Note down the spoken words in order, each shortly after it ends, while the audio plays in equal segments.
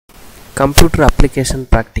Computer application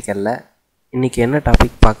ப்ராக்டிக்கலில் இன்றைக்கி என்ன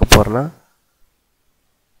topic பார்க்க போகிறோன்னா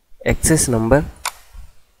எக்ஸசைஸ் நம்பர்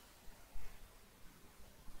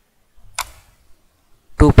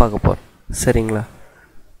 2 பார்க்க போகிறோம். சரிங்களா?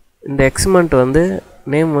 இந்த experiment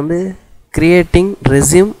name creating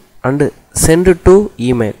resume and sent to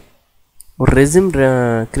email. ஒரு ரெஸ்யூம்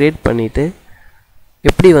க்ரியேட் பண்ணிவிட்டு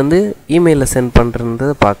எப்படி இமெயிலில் சென்ட்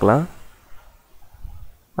பண்ணுறதை பார்க்கலாம்.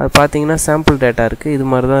 அது பார்த்தீங்கன்னா சாம்பிள் டேட்டா இருக்குது. இது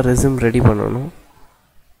மாதிரி தான் ரெஸ்யூம் ரெடி பண்ணணும்.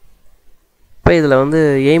 இப்போ இதில்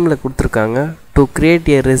எய்மில் கொடுத்துருக்காங்க to create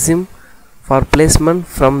A resume for placement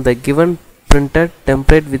from the given printed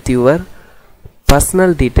template with your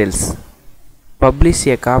personal details. Publish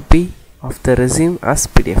A copy of the resume as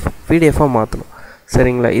பிடிஎஃபாக மாற்றணும்.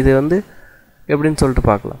 சரிங்களா? இது எப்படின்னு சொல்லிட்டு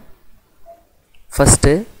பார்க்கலாம்.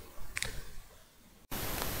 ஃபஸ்ட்டு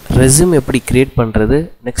ரெஸ்யூம் எப்படி க்ரியேட் பண்ணுறது,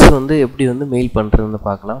 நெக்ஸ்ட் எப்படி மெயில் பண்ணுறதுன்னு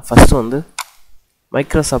பார்க்கலாம். ஃபஸ்ட்டு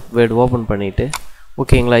மைக்ரோசாஃப்ட் வேர்டு ஓப்பன் பண்ணிவிட்டு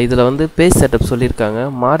ஓகேங்களா, இதில் பேஜ் செட்டப் சொல்லியிருக்காங்க.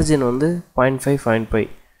 மார்ஜின் 0.5 0.5,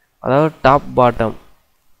 அதாவது டாப் பாட்டம்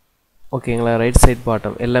ஓகேங்களா, ரைட் சைட்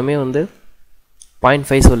பாட்டம் எல்லாமே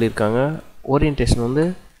 0.5 சொல்லியிருக்காங்க. ஓரியன்டேஷன்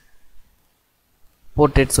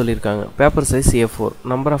போர்ட்ரேட் சொல்லியிருக்காங்க. Paper size A4,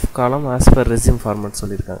 number of காலம் ஆஸ் பர் ரெஸ்யூம் ஃபார்மேட்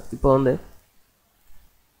சொல்லியிருக்காங்க. இப்போ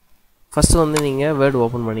ஃபஸ்ட்டு நீங்கள் வேர்டு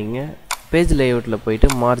ஓப்பன் பண்ணிங்க. பேஜ் லேஅவுட்டில் போயிட்டு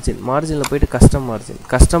மார்ஜினில் போயிட்டு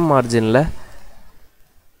கஸ்டம் மார்ஜினில்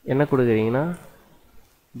என்ன கொடுக்குறீங்கன்னா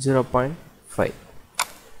 0.5.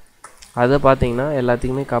 அதை பார்த்தீங்கன்னா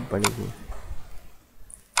எல்லாத்துக்குமே காப்பி பண்ணிக்கோங்க.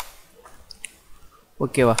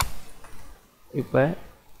 ஓகேவா? இப்போ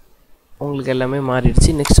உங்களுக்கு எல்லாமே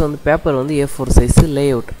மாறிடுச்சு. Next paper A4 size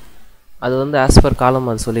layout அது ஆஸ் பர் காலம்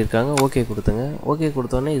அது சொல்லியிருக்காங்க. ஓகே கொடுத்துங்க. ஓகே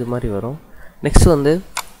கொடுத்தோன்னே இது மாதிரி வரும். நெக்ஸ்ட்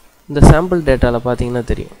இந்த சாம்பிள் டேட்டாவில் பார்த்தீங்கன்னா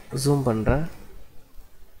தெரியும். ஜூம் பண்ணுறேன்.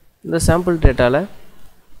 இந்த சாம்பிள் டேட்டாவில்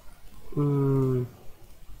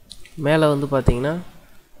மேலே பார்த்தீங்கன்னா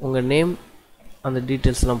உங்கள் நேம் அந்த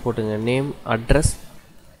டீட்டெயில்ஸ்லாம் போட்டுங்க. நேம், அட்ரஸ்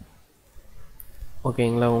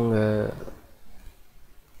ஓகேங்களா, உங்கள்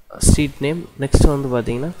ஸ்ட்ரீட் நேம். நெக்ஸ்ட்டு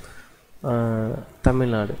பார்த்தீங்கன்னா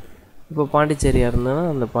தமிழ்நாடு. இப்போ பாண்டிச்சேரியாக இருந்ததுன்னா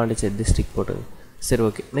அந்த பாண்டிச்சேரி டிஸ்ட்ரிக்ட் போட்டுங்க. சரி,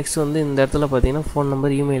 ஓகே. நெக்ஸ்ட் இந்த இடத்துல பார்த்தீங்கன்னா ஃபோன்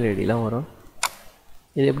நம்பர், இமெயில் ஐடிலாம் வரும்.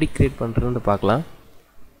 இது எப்படி க்ரியேட் பண்ணுறதுன்னு பார்க்கலாம்.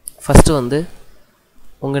 ஃபஸ்ட்டு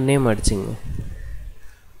உங்கள் நேம் அடிச்சிங்க.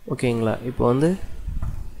 ஓகேங்களா? இப்போ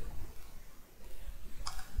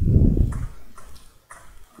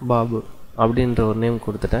பாபு அப்படின்ற ஒரு நேம்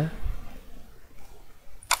கொடுத்துட்டேன்.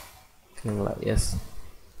 ஓகேங்களா? எஸ்.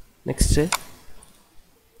 நெக்ஸ்ட்டு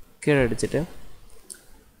கீழே அடிச்சுட்டு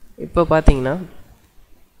இப்போ பார்த்தீங்கன்னா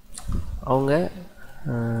அவங்க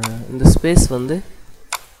இந்த ஸ்பேஸ்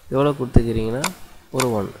எவ்வளோ கொடுத்துக்கிறீங்கன்னா ஒரு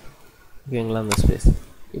 1 ஓகேங்களா, அந்த ஸ்பேஸ்.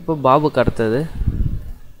 இப்போ பாபுக்கு அடுத்தது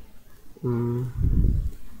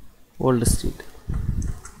ஓல்டு ஸ்ட்ரீட்டு.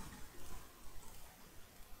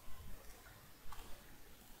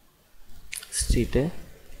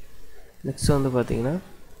 நெக்ஸ்ட் பார்த்தீங்கன்னா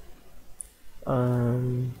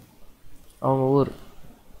அவங்க ஊர்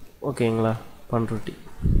ஓகேங்களா, பண்ருட்டி.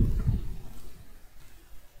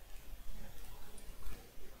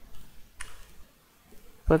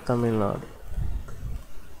 இப்போ தமிழ்நாடு.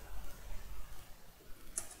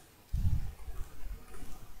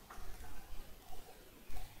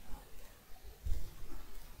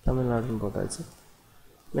 தமிழ்நாடுன்னு போட்டாச்சு.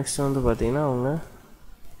 நெக்ஸ்ட் பார்த்தீங்கன்னா அவங்க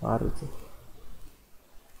ஆரோக்கிய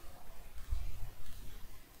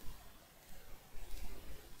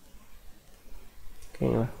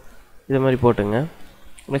ஓகேங்களா, இது மாதிரி போட்டுங்க.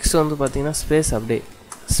 நெக்ஸ்ட் பார்த்தீங்கன்னா ஸ்பேஸ் அப்படியே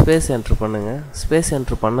ஸ்பேஸ் என்ட்ரு பண்ணுங்கள். ஸ்பேஸ்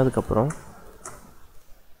என்ட்ரு பண்ணதுக்கப்புறம்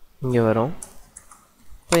இங்கே வரும்.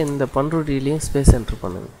 இப்போ இந்த பண்ருட்டிலையும் ஸ்பேஸ் என்ட்ரு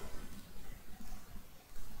பண்ணுங்கள்.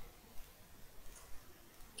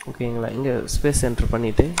 ஓகேங்களா, இங்கே ஸ்பேஸ் என்ட்ரு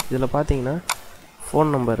பண்ணிவிட்டு இதில் பார்த்தீங்கன்னா ஃபோன்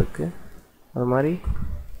நம்பர் இருக்குது. அது மாதிரி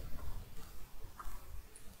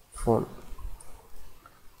ஃபோன்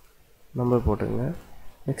நம்பர் போட்டுங்க.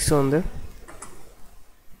 நெக்ஸ்ட்டு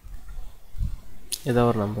ஏதோ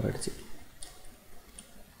ஒரு நம்பர் அடிச்சு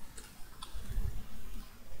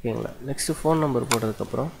ஓகேங்களா. நெக்ஸ்ட்டு ஃபோன் நம்பர்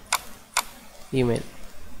போட்டதுக்கப்புறம் இமெயில்.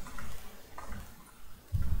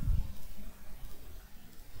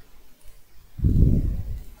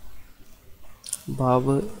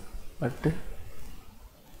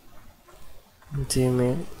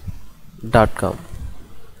 babu@gmail.com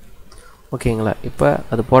ஓகேங்களா. இப்போ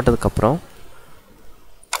அது போட்டதுக்கப்புறம்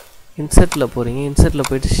இன்சர்ட்டில் போகிறீங்க. இன்சர்ட்டில்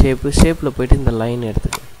போய்ட்டு ஷேப்பில் போய்ட்டு இந்த லைன்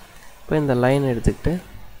எடுத்துக்கங்க. இப்போ இந்த லைன் எடுத்துக்கிட்டு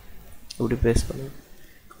இப்படி பேஸ்ட் பண்ணுங்கள்.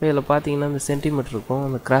 இப்போ இதில் பார்த்தீங்கன்னா இந்த சென்டிமீட்டர் இருக்கும்,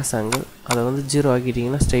 அந்த கிராஸ் ஆங்கிள் அதை 0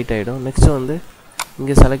 ஆக்கிட்டிங்கன்னா ஸ்ட்ரைட் ஆகிடும். நெக்ஸ்ட்டு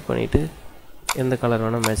இங்கே செலக்ட் பண்ணிவிட்டு எந்த கலர்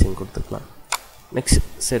வேணால் மேட்சிங் கொடுத்துக்கலாம். நெக்ஸ்ட்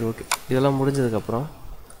சரி ஓகே, இதெல்லாம் முடிஞ்சதுக்கப்புறம்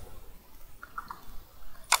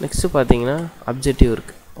நெக்ஸ்ட்டு பார்த்தீங்கன்னா அப்ஜெக்டிவ்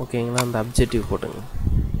இருக்குது. ஓகேங்களா, அந்த அப்ஜெக்டிவ் போட்டுங்க.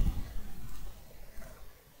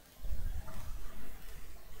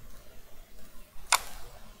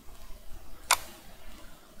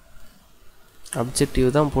 அப்ஜெக்டிவ்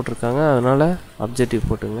தான் போட்டிருக்காங்க, அதனால் அப்ஜெக்டிவ்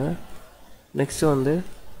போட்டுங்க. நெக்ஸ்ட்டு வந்து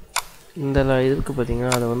இந்த இதுக்கு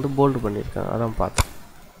பார்த்தீங்கன்னா அதை வந்து போல்டு பண்ணியிருக்காங்க, அதான் பார்த்தேன்.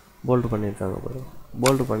 போல்டு பண்ணியிருக்காங்க பாருங்க.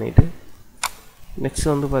 போல்டு பண்ணிவிட்டு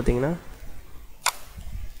நெக்ஸ்ட் வந்து பார்த்தீங்கன்னா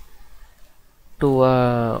to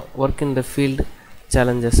work in the field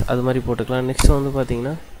challenges அது மாதிரி போட்டுக்கலாம். நெக்ஸ்ட் வந்து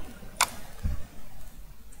பார்த்தீங்கன்னா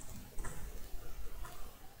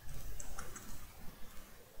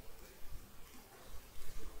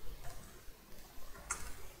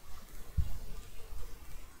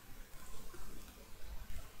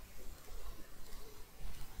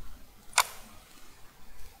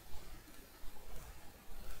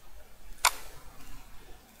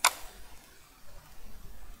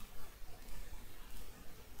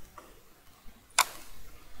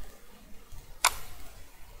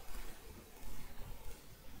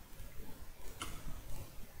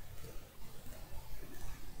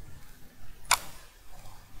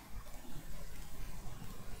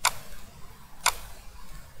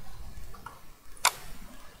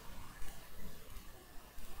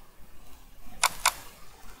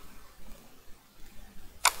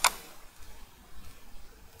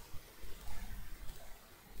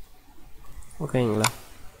ஓகேங்களா,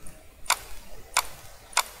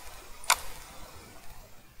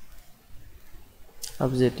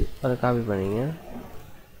 அப்ஜெக்டிவ் அதை காப்பி பண்ணிங்க.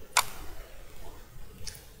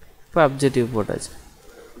 இப்போ அப்ஜெக்டிவ் போட்டாச்சு.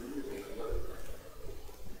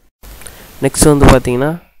 நெக்ஸ்ட் வந்து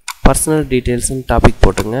பார்த்தீங்கன்னா பர்சனல் டீட்டெயில்ஸ்னு டாபிக்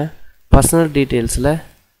போட்டுங்க. Personal டீட்டெயில்ஸில்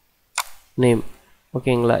name.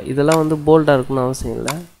 ஓகேங்களா, இதெல்லாம் வந்து போல்டாக இருக்குன்னு அவசியம்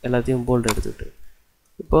இல்லை, எல்லாத்தையும் போல்டு எடுத்துக்கிட்டு.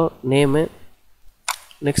 இப்போது நேமு.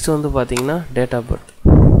 நெக்ஸ்ட் வந்து பார்த்தீங்கன்னா date of birth.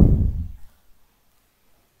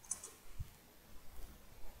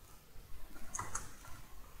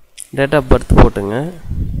 Date of birth போட்டுங்க.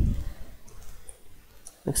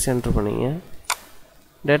 நெக்ஸ்ட் என்ட்ரு பண்ணிங்க.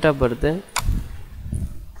 Date of birth.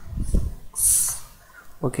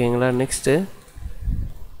 ஓகேங்களா, நெக்ஸ்ட்டு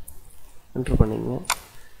என்ட்ரு பண்ணிங்க.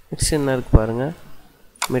 நெக்ஸ்ட் என்ன இருக்குது பாருங்கள்,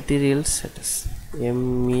 மெட்டீரியல் ஸ்டேட்டஸ்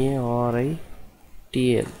MERITL.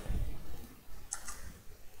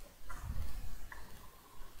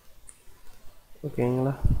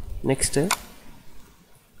 ஓகேங்களா, நெக்ஸ்ட்டு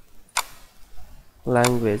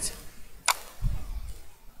லாங்குவேஜ்.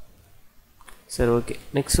 சரி, ஓகே.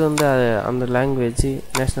 நெக்ஸ்ட் வந்து அந்த லாங்குவேஜ்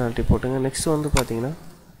நேஷ்னாலிட்டி போட்டுங்க. நெக்ஸ்ட் வந்து பார்த்தீங்கன்னா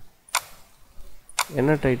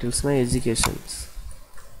என்ன டைட்டில்ஸ்னால் எஜுகேஷன்ஸ்.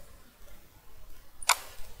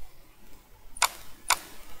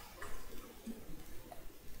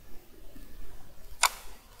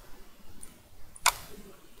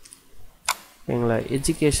 ஓகேங்களா,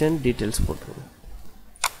 எஜுகேஷன் டீட்டெயில்ஸ் போட்டுருங்க.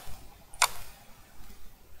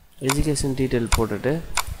 எஜுகேஷன் டீட்டெயில் போட்டுட்டு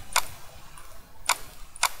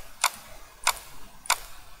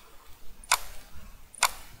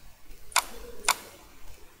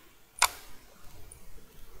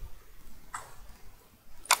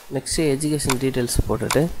நெக்ஸ்ட்டு எஜுகேஷன் டீட்டெயில்ஸ்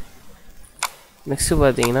போட்டுட்டு நெக்ஸ்ட்டு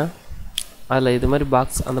பார்த்தீங்கன்னா அதில் இது மாதிரி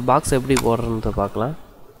பாக்ஸ், அந்த பாக்ஸ் எப்படி போடுறதுன்னு பார்க்கலாம்.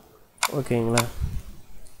 ஓகேங்களா,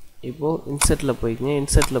 இப்போது இன்செர்ட்டில் போய்க்குங்க.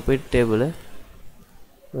 இன்செர்ட்டில் போய்ட்டு டேபிள்.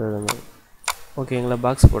 ஓகேங்களா,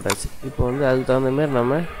 பாக்ஸ் போட்டாச்சு. இப்போ வந்து அதுக்கு தகுந்த மாதிரி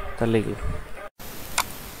நம்ம தள்ளிக்கலாம்.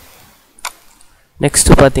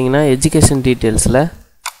 நெக்ஸ்ட்டு பார்த்தீங்கன்னா எஜுகேஷன் டீட்டெயில்ஸில்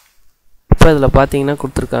இப்போ இதில் பார்த்தீங்கன்னா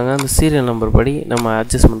கொடுத்துருக்காங்க, அந்த சீரியல் நம்பர் படி நம்ம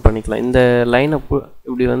அட்ஜஸ்ட்மெண்ட் பண்ணிக்கலாம். இந்த லைனை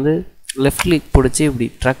இப்படி வந்து லெஃப்ட் கிளிக் பிடிச்சி இப்படி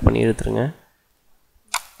ட்ராக் பண்ணி எடுத்துருங்க.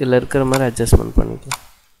 இதில் இருக்கிற மாதிரி அட்ஜஸ்ட்மெண்ட் பண்ணிக்கலாம்.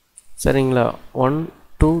 சரிங்களா, 1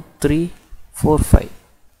 2 3 4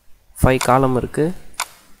 5 காலம் இருக்குது.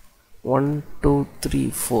 1 2 3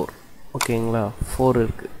 4. ஓகேங்களா, 4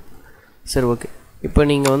 இருக்குது. சரி, ஓகே. இப்போ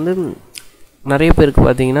நீங்கள் வந்து நிறைய பேருக்கு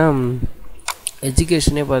பார்த்தீங்கன்னா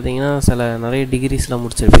எஜுகேஷனே பார்த்தீங்கன்னா நிறைய டிகிரிஸ்லாம்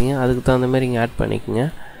முடிச்சிருப்பீங்க, அதுக்கு தகுந்த மாதிரி இங்கே ஆட் பண்ணிக்கோங்க.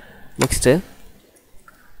 நெக்ஸ்ட்டு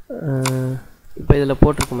இப்போ இதில்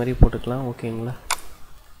போட்டிருக்க மாதிரி போட்டுக்கலாம். ஓகேங்களா,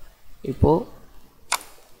 இப்போது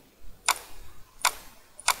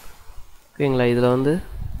ஓகேங்களா, இதில் வந்து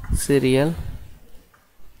சீரியல்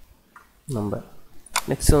நம்பர்.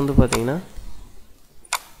 நெக்ஸ்ட் வந்து பார்த்தீங்கன்னா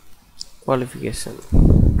குவாலிஃபிகேஷன்.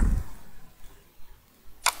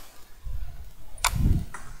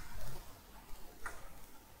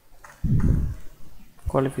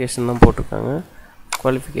 குவாலிஃபிகேஷன் தான் போட்டிருக்காங்க.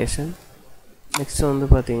 குவாலிஃபிகேஷன். நெக்ஸ்ட் வந்து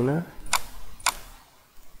பார்த்தீங்கன்னா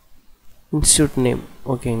இன்ஸ்டியூட் நேம்.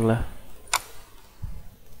 ஓகேங்களா,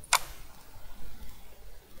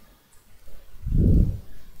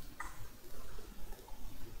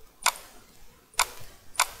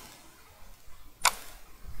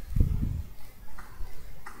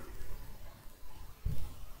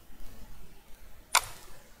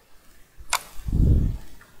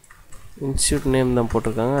 இன்ஸ்டியூட் நேம் தான்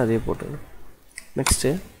போட்டிருக்காங்க, அதே போட்டுருங்க.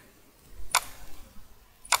 Next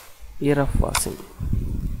year of passing.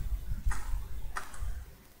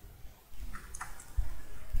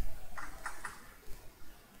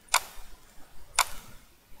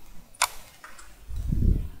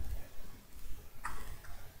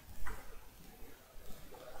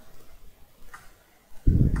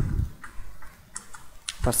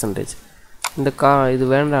 Percentage. இந்த இது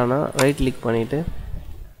வேண்டாம்னா ரைட் கிளிக் பண்ணிவிட்டு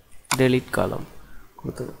டெலீட் காலம்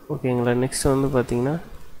கொடுத்துருங்க. ஓகேங்களா. நெக்ஸ்ட் வந்து பார்த்தீங்கன்னா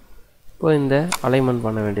இப்போ இந்த அலைன்மெண்ட்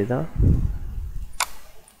பண்ண வேண்டியதுதான்.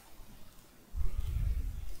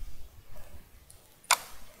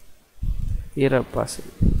 Year of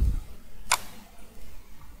passing.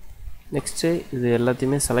 நெக்ஸ்ட்டு இது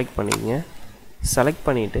எல்லாத்தையுமே செலக்ட் பண்ணிக்கங்க. செலக்ட்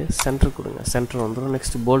பண்ணிவிட்டு சென்டர் கொடுங்க, சென்டர் வந்துடும்.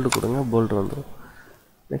 நெக்ஸ்ட்டு போல்டு கொடுங்க, போல்டு வந்துடும்.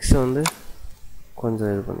 நெக்ஸ்ட்டு வந்து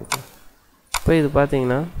கொஞ்சம் இது பண்ணிக்கலாம். இப்போ இது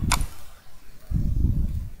பார்த்தீங்கன்னா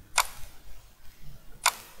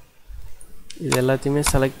இது எல்லாத்தையுமே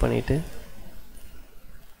செலக்ட் பண்ணிவிட்டு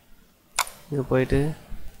இங்கே போயிட்டு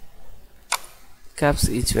கேப்ஸ்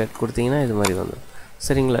ஈச் வேர்ட் கொடுத்தீங்கன்னா இது மாதிரி வந்துடும்.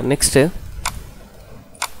 சரிங்களா. நெக்ஸ்ட்டு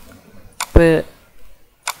இப்போ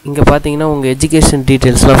இங்கே பார்த்தீங்கன்னா உங்கள் எஜுகேஷன்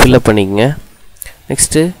டீட்டெயில்ஸ்லாம் ஃபில்அப் பண்ணிக்கங்க.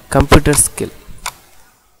 Next computer skill.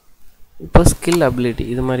 இப்போ ஸ்கில் அபிலிட்டி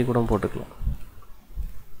இது மாதிரி கூட போட்டுக்கலாம்.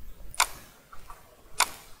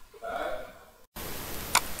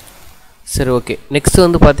 சரி, ஓகே. நெக்ஸ்ட்டு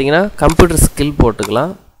வந்து பார்த்தீங்கன்னா கம்ப்யூட்டர் ஸ்கில்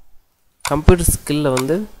போட்டுக்கலாம். கம்ப்யூட்டர் ஸ்கில்லில்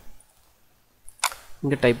வந்து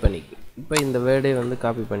இங்கே டைப் பண்ணிக்க. இப்போ இந்த வேர்டே வந்து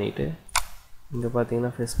காப்பி பண்ணிவிட்டு இங்கே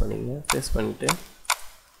பார்த்தீங்கன்னா ஃபேஸ் பண்ணிக்கங்க. ஃபேஸ் பண்ணிவிட்டு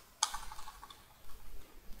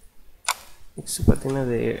நெக்ஸ்ட்டு பார்த்தீங்கன்னா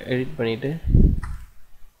அதை எடிட் பண்ணிவிட்டு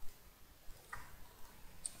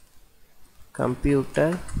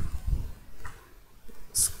கம்ப்யூட்டர்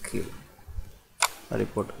ஸ்கில் அப்படி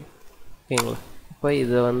போட்டு. ஓகேங்களா. இப்போ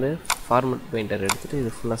இதை வந்து ஃபார்மட் பெயிண்டர் எடுத்துகிட்டு இது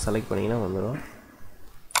ஃபுல்லாக செலக்ட் பண்ணிங்கன்னா வந்துடும்.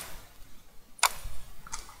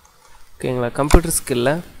 ஓகேங்களா. கம்ப்யூட்டர்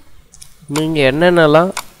ஸ்கில்லில் நீங்கள்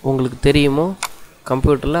என்னென்னலாம் உங்களுக்கு தெரியுமோ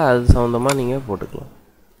கம்ப்யூட்டரில் அது சம்மந்தமாக நீங்கள் போட்டுக்கலாம்.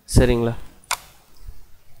 சரிங்களா.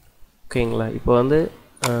 ஓகேங்களா. இப்போ வந்து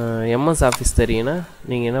எம்எஸ் ஆஃபீஸ் தெரியுன்னா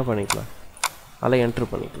நீங்கள் என்ன பண்ணிக்கலாம், அதில்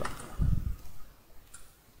என்ட்ரு பண்ணிக்கலாம்.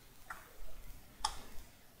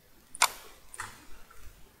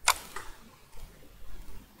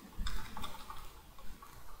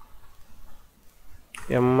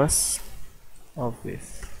 MS office.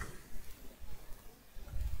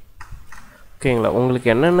 ஓகேங்களா. உங்களுக்கு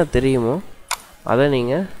என்னென்ன தெரியுமோ அதை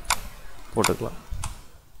நீங்கள் போட்டுக்கலாம்.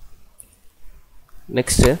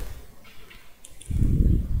 நெக்ஸ்ட்டு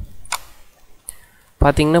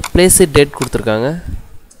பார்த்தீங்கன்னா பிளேஸு டேட் கொடுத்துருக்காங்க,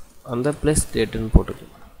 அந்த பிளேஸ் டேட்டுன்னு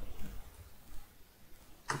போட்டுக்கலாம்.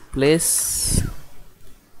 Place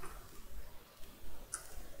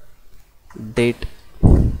date.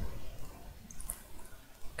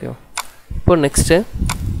 ஓகேவா. இப்போ நெக்ஸ்ட்டு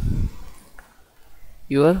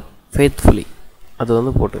யுவர் ஃபேத்ஃபுல்லி அது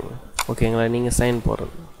வந்து போட்டுங்க. ஓகேங்களா. நீங்கள் சைன்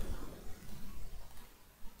போடுறது.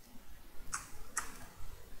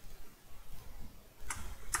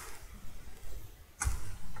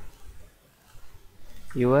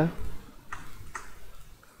 Your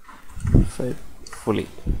faithfully.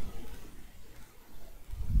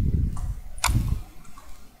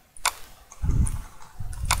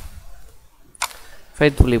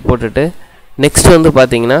 ஃபேத்ஃபுல்லி போட்டுட்டு நெக்ஸ்ட் வந்து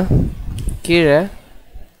பார்த்தீங்கன்னா கீழே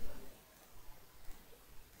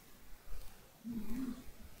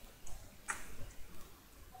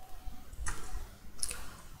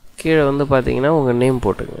வந்து பார்த்தீங்கன்னா உங்கள் நேம்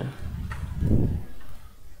போட்டுங்க.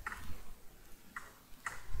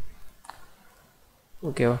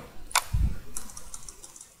 ஓகேவா.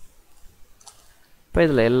 இப்போ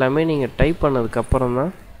இதில் எல்லாமே நீங்கள் டைப் பண்ணதுக்கப்புறம்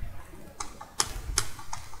தான்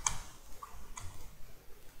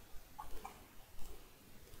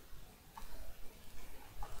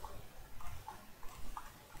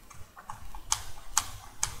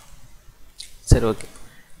சரி, ஓகே.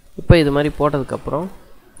 இப்போ இது மாதிரி போட்டதுக்கப்புறம்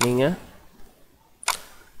நீங்கள்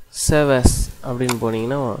சேவ் அஸ் அப்படின்னு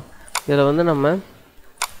போனீங்கன்னா இதில் வந்து நம்ம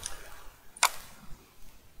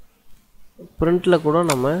பிரிண்டில் கூட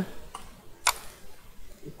நம்ம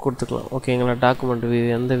கொடுத்துக்கலாம். ஓகேங்களா. டாக்குமெண்ட் வியூ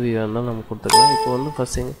எந்த வியூ இருந்தாலும் நம்ம கொடுத்துக்கலாம். இப்போ வந்து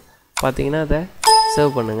ஃபஸ்ட்டு பார்த்தீங்கன்னா அதை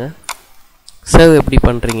சேவ் பண்ணுங்கள். சேவ் எப்படி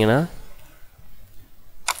பண்ணுறீங்கன்னா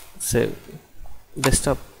save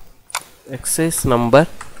desktop exercise number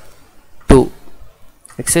 2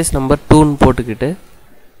 exercise number 2ன்னு போட்டுக்கிட்டு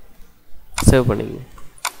சேவ் பண்ணிக்கங்க.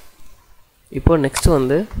 இப்போ நெக்ஸ்ட்டு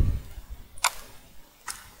வந்து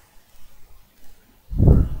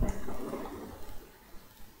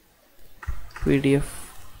PDF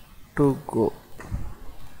to go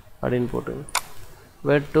அப்படின்னு போட்டுங்க.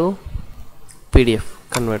 Word to PDF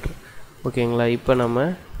converter. ஓகேங்களா? இப்போ நம்ம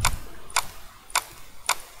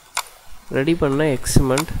ரெடி பண்ண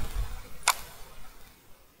எக்ஸ்மெண்ட்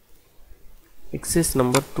எக்ஸைஸ்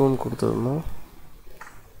நம்பர் 2ன்னு கொடுத்துருந்தோம்.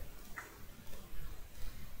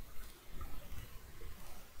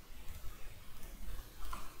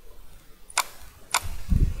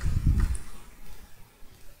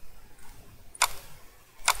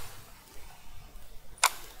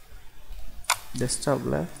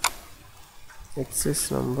 டெஸ்க்டாப்பில் எக்ஸைஸ்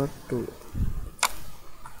நம்பர் 2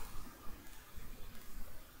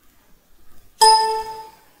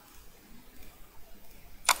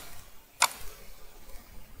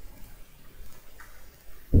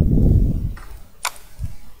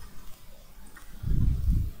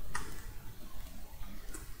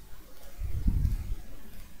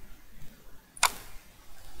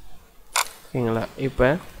 ஓகேங்களா? இப்போ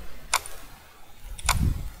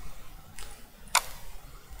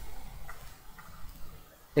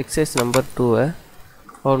எக்ஸைஸ் நம்பர் 2வை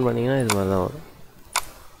ஓப்பன் பண்ணிங்கன்னா இது மாதிரி தான் வரும்.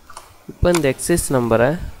 இப்போ இந்த எக்ஸைஸ் நம்பரை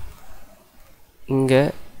இங்கே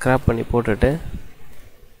கிராப் பண்ணி போட்டுட்டு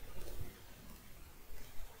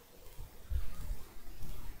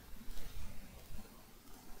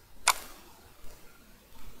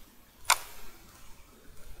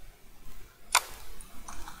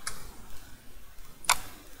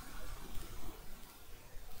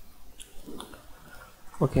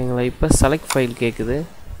ஓகேங்களா? இப்போ செலக்ட் ஃபைல் கேட்குது.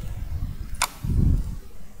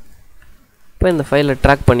 இப்போ இந்த ஃபைலை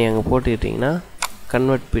ட்ராக் பண்ணி அங்கே போட்டுக்கிட்டிங்கன்னா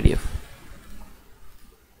கன்வெர்ட் PDF.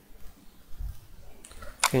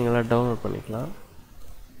 ஓகேங்களா? டவுன்லோட் பண்ணிக்கலாம்.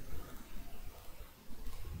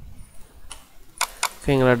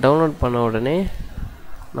 ஓகேங்களா? டவுன்லோட் பண்ண உடனே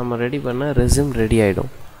நம்ம ரெடி பண்ண ரெஸ்யூம் ரெடி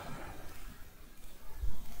ஆகிடும்.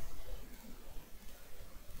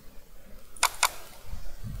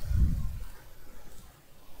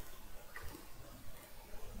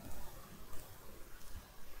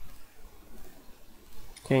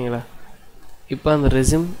 ஓகேங்களா? இப்போ அந்த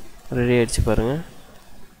ரெஸ்யூம் ரெடி ஆகிடுச்சு பாருங்கள்.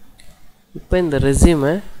 இப்போ இந்த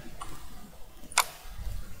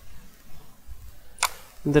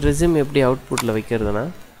ரெஸ்யூம் எப்படி அவுட்புட்டில் வைக்கிறதுனா,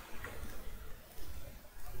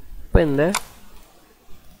 இப்போ இந்த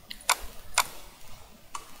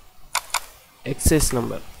எக்ஸைஸ்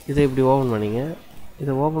நம்பர் இதை இப்படி ஓப்பன் பண்ணிங்க.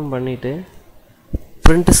 இதை ஓப்பன் பண்ணிவிட்டு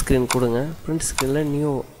பிரிண்ட் ஸ்க்ரீன் கொடுங்க. பிரிண்ட் ஸ்க்ரீனில்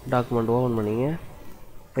நியூ டாக்குமெண்ட் ஓப்பன் பண்ணிங்க.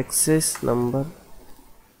 எக்ஸைஸ் நம்பர்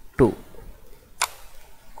 2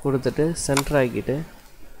 கொடுத்துட்டு சென்டர் ஆக்கிட்டு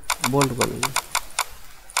போல்ட் பண்ணுங்க.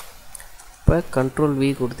 இப்போ கண்ட்ரோல் V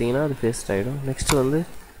கொடுத்தீங்கன்னா அது பேஸ்ட் ஆகிடும். நெக்ஸ்ட்டு வந்து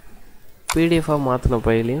பிடிஎஃபாக மாற்றின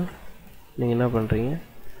ஃபைலையும் நீங்கள் என்ன பண்ணுறீங்க,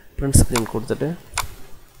 பிரிண்ட் ஸ்க்ரீன் கொடுத்துட்டு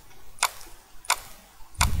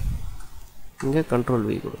இங்கே கண்ட்ரோல்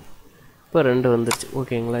V கொடுங்க. இப்போ 2 வந்துருச்சு.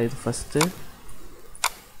 ஓகேங்களா? இது ஃபஸ்ட்டு,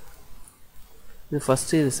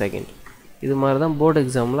 இது செகண்ட். இது மாதிரி தான் போர்டு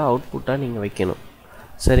எக்ஸாமில் அவுட்புட்டாக நீங்கள் வைக்கணும்.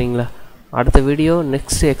 சரிங்களா? அடுத்த video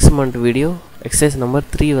next எக்ஸ்மெண்ட் video exercise number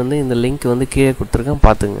 3 வந்து இந்த லிங்க் வந்து கீழே கொடுத்துருக்கேன்,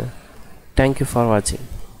 பார்த்துங்க. தேங்க்யூ ஃபார் வாட்சிங்.